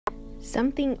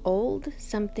Something old,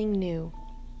 something new.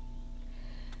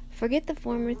 Forget the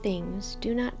former things,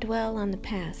 do not dwell on the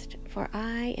past, for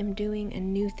I am doing a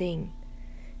new thing.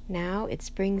 Now it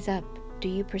springs up. Do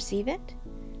you perceive it?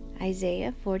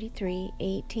 Isaiah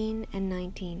 43:18 and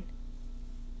 19.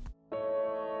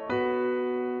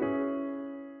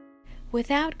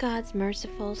 Without God's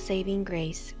merciful, saving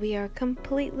grace, we are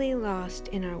completely lost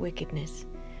in our wickedness.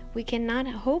 We cannot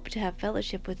hope to have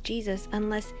fellowship with Jesus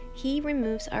unless He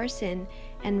removes our sin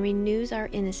and renews our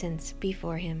innocence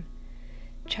before Him.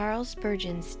 Charles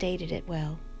Spurgeon stated it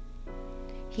well.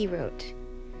 He wrote,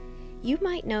 "You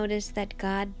might notice that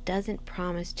God doesn't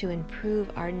promise to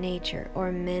improve our nature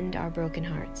or mend our broken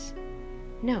hearts.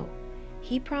 No,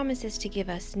 He promises to give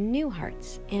us new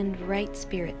hearts and right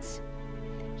spirits.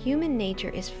 Human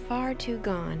nature is far too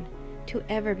gone to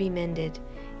ever be mended.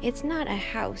 It's not a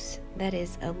house that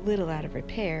is a little out of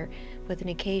repair, with an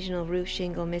occasional roof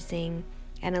shingle missing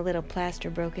and a little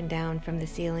plaster broken down from the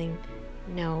ceiling.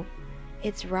 No,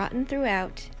 it's rotten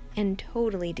throughout and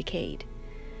totally decayed.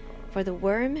 For the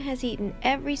worm has eaten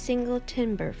every single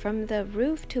timber from the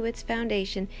roof to its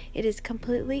foundation. It is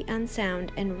completely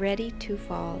unsound and ready to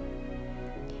fall.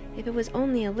 If it was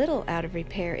only a little out of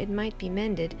repair, it might be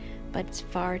mended, but it's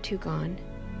far too gone.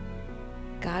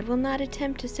 God will not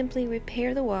attempt to simply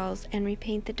repair the walls and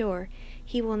repaint the door.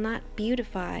 He will not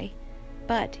beautify,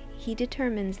 but He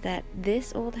determines that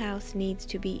this old house needs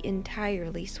to be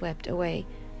entirely swept away.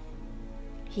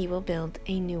 He will build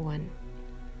a new one.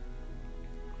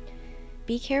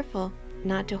 Be careful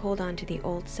not to hold on to the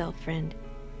old self, friend.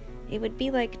 It would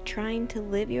be like trying to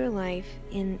live your life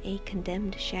in a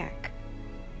condemned shack.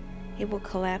 It will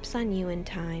collapse on you in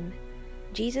time.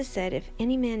 Jesus said, "If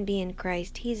any man be in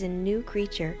Christ, he is a new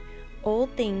creature.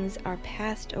 Old things are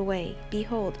passed away.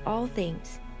 Behold, all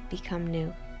things become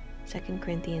new." 2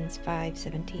 Corinthians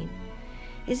 5:17.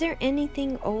 Is there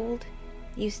anything old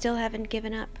you still haven't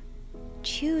given up?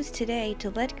 Choose today to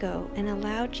let go and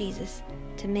allow Jesus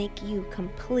to make you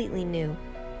completely new.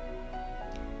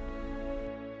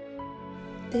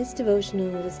 This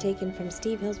devotional was taken from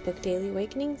Steve Hills' book, Daily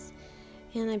Awakenings,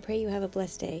 and I pray you have a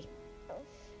blessed day.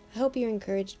 I hope you're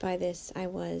encouraged by this. I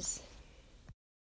was.